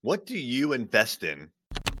What do you invest in?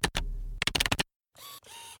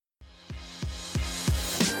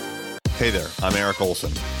 Hey there, I'm Eric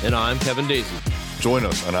Olson. And I'm Kevin Daisy. Join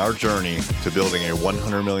us on our journey to building a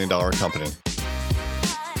 $100 million company.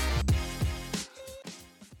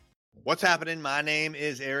 What's happening? My name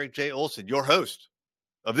is Eric J. Olson, your host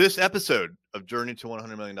of this episode of Journey to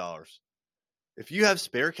 $100 Million. If you have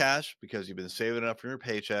spare cash because you've been saving up from your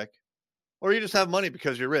paycheck, or you just have money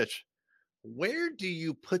because you're rich, where do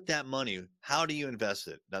you put that money? How do you invest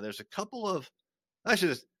it? Now, there's a couple of, actually,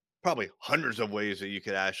 there's probably hundreds of ways that you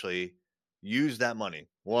could actually use that money.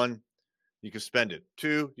 One, you could spend it.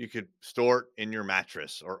 Two, you could store it in your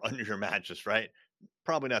mattress or under your mattress, right?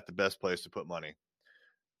 Probably not the best place to put money.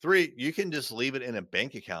 Three, you can just leave it in a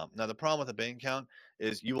bank account. Now, the problem with a bank account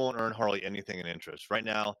is you won't earn hardly anything in interest. Right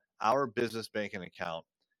now, our business banking account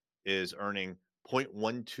is earning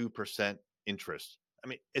 0.12% interest. I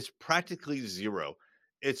mean, it's practically zero.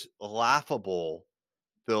 It's laughable,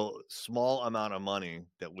 the small amount of money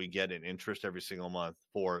that we get in interest every single month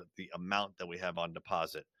for the amount that we have on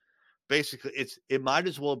deposit. Basically, it might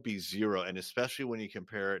as well be zero, and especially when you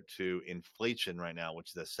compare it to inflation right now,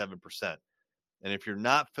 which is at 7%. And if you're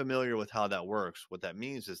not familiar with how that works, what that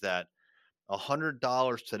means is that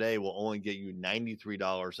 $100 today will only get you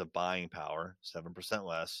 $93 of buying power, 7%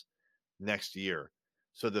 less, next year.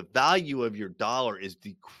 So the value of your dollar is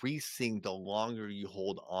decreasing the longer you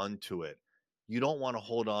hold on to it. You don't want to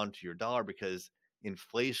hold on to your dollar because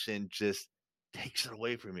inflation just takes it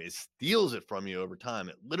away from you. It steals it from you over time.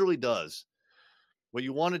 It literally does. What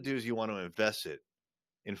you want to do is you want to invest it.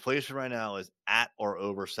 Inflation right now is at or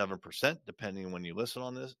over 7%, depending on when you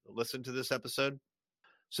listen to this episode.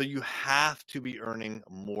 So you have to be earning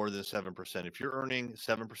more than 7%. If you're earning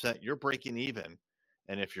 7%, you're breaking even.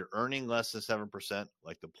 And if you're earning less than 7%,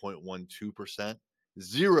 like the 0.12%,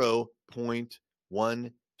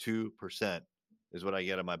 0.12% is what I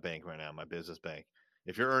get at my bank right now, my business bank.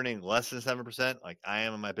 If you're earning less than 7%, like I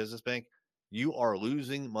am in my business bank, you are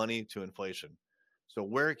losing money to inflation. So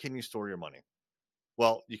where can you store your money?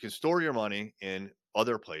 Well, you can store your money in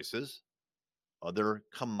other places, other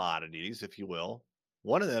commodities, if you will.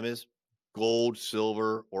 One of them is gold,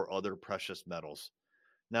 silver, or other precious metals.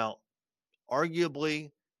 Now,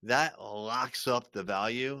 arguably, that locks up the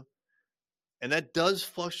value, and that does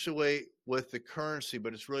fluctuate with the currency,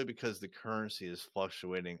 but it's really because the currency is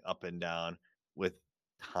fluctuating up and down with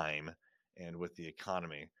time and with the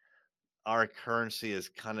economy. Our currency is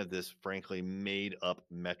kind of this, frankly, made up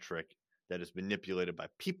metric that is manipulated by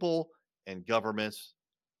people and governments.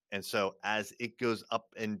 And so as it goes up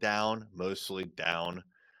and down, mostly down,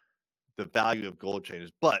 the value of gold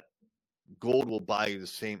changes. But gold will buy you the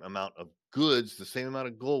same amount of goods. The same amount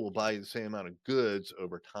of gold will buy you the same amount of goods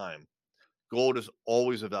over time. Gold is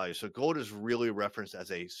always a value. So gold is really referenced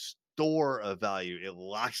as a store of value. It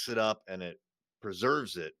locks it up and it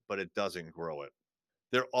preserves it, but it doesn't grow it.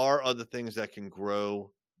 There are other things that can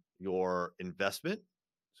grow your investment.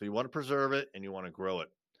 So you want to preserve it and you want to grow it.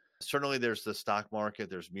 Certainly there's the stock market,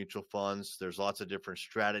 there's mutual funds, there's lots of different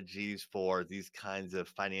strategies for these kinds of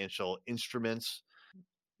financial instruments.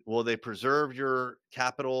 Will they preserve your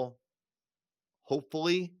capital?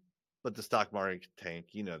 Hopefully, but the stock market can tank,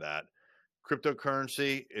 you know that.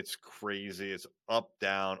 Cryptocurrency, it's crazy. It's up,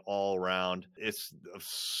 down, all around. It's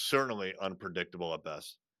certainly unpredictable at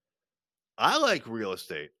best. I like real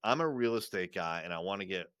estate. I'm a real estate guy, and I want to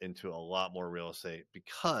get into a lot more real estate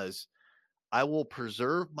because I will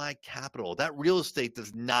preserve my capital. That real estate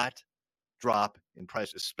does not drop in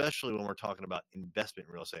price, especially when we're talking about investment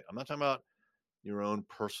real estate. I'm not talking about your own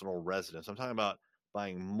personal residence. I'm talking about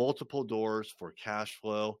buying multiple doors for cash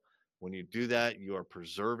flow. When you do that, you are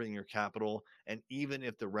preserving your capital. And even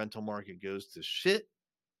if the rental market goes to shit,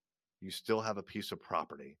 you still have a piece of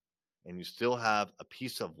property and you still have a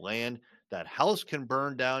piece of land. That house can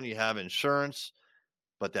burn down. You have insurance,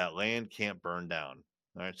 but that land can't burn down.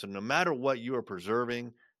 All right. So no matter what, you are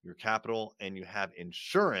preserving your capital and you have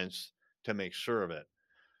insurance to make sure of it.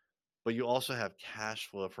 But you also have cash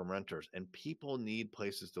flow from renters, and people need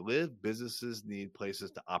places to live. Businesses need places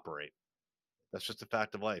to operate. That's just a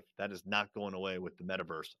fact of life. That is not going away with the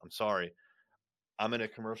metaverse. I'm sorry. I'm in a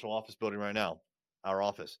commercial office building right now, our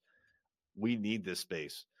office. We need this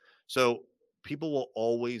space. So people will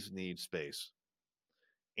always need space.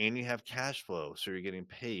 And you have cash flow, so you're getting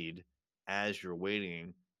paid as you're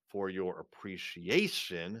waiting for your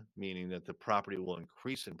appreciation, meaning that the property will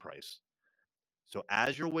increase in price. So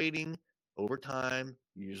as you're waiting over time,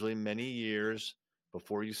 usually many years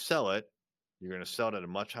before you sell it, you're going to sell it at a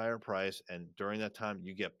much higher price. And during that time,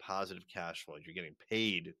 you get positive cash flow. You're getting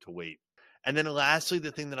paid to wait. And then lastly,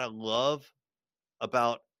 the thing that I love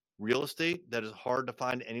about real estate that is hard to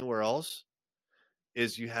find anywhere else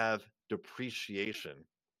is you have depreciation,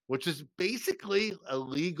 which is basically a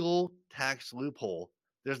legal tax loophole.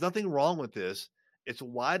 There's nothing wrong with this. It's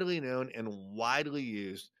widely known and widely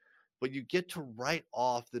used, but you get to write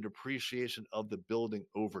off the depreciation of the building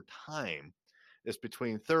over time. It's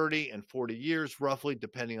between 30 and 40 years, roughly,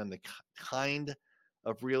 depending on the kind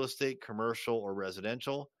of real estate, commercial or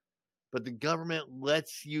residential. But the government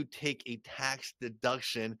lets you take a tax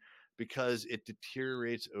deduction because it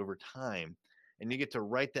deteriorates over time. And you get to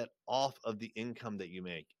write that off of the income that you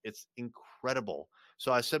make. It's incredible.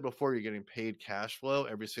 So I said before, you're getting paid cash flow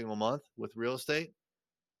every single month with real estate,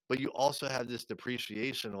 but you also have this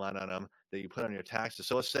depreciation line item that you put on your taxes.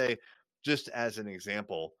 So let's say, just as an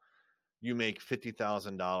example, you make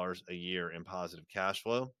 $50,000 a year in positive cash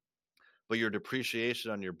flow, but your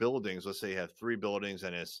depreciation on your buildings, let's say you have 3 buildings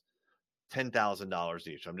and it's $10,000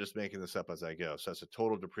 each. I'm just making this up as I go. So that's a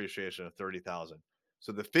total depreciation of $30,000.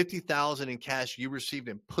 So the $50,000 in cash you received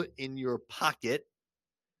and put in your pocket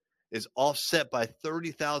is offset by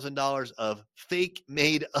 $30,000 of fake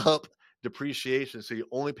made up depreciation. So you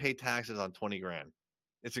only pay taxes on 20 grand.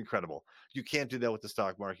 It's incredible. You can't do that with the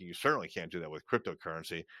stock market. You certainly can't do that with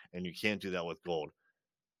cryptocurrency, and you can't do that with gold.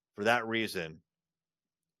 For that reason,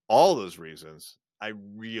 all those reasons, I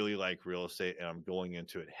really like real estate and I'm going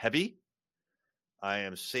into it heavy. I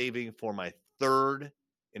am saving for my 3rd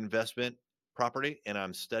investment property, and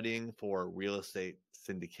I'm studying for real estate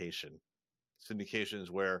syndication. Syndication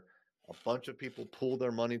is where a bunch of people pool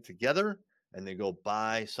their money together and they go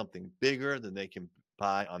buy something bigger than they can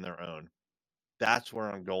buy on their own. That's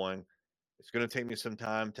where I'm going. It's going to take me some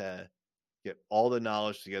time to get all the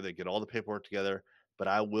knowledge together, get all the paperwork together, but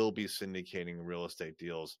I will be syndicating real estate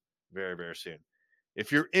deals very, very soon.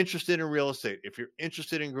 If you're interested in real estate, if you're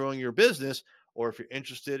interested in growing your business, or if you're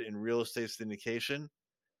interested in real estate syndication,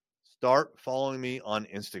 start following me on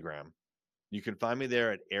Instagram. You can find me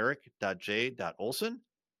there at eric.j.olson.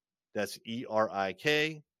 That's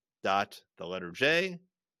ERIK .J.OLSON.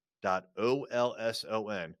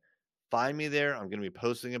 Find me there. I'm going to be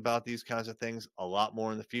posting about these kinds of things a lot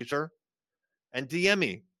more in the future. And DM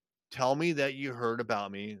me. Tell me that you heard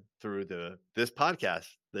about me through this podcast,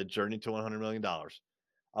 The Journey to $100 Million.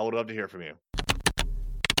 I would love to hear from you.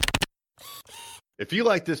 If you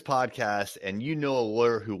like this podcast and you know a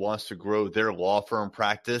lawyer who wants to grow their law firm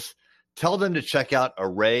practice, tell them to check out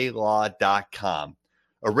ArrayLaw.com.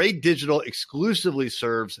 Array Digital exclusively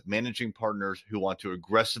serves managing partners who want to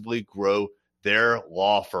aggressively grow their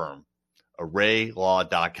law firm.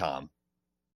 ArrayLaw.com.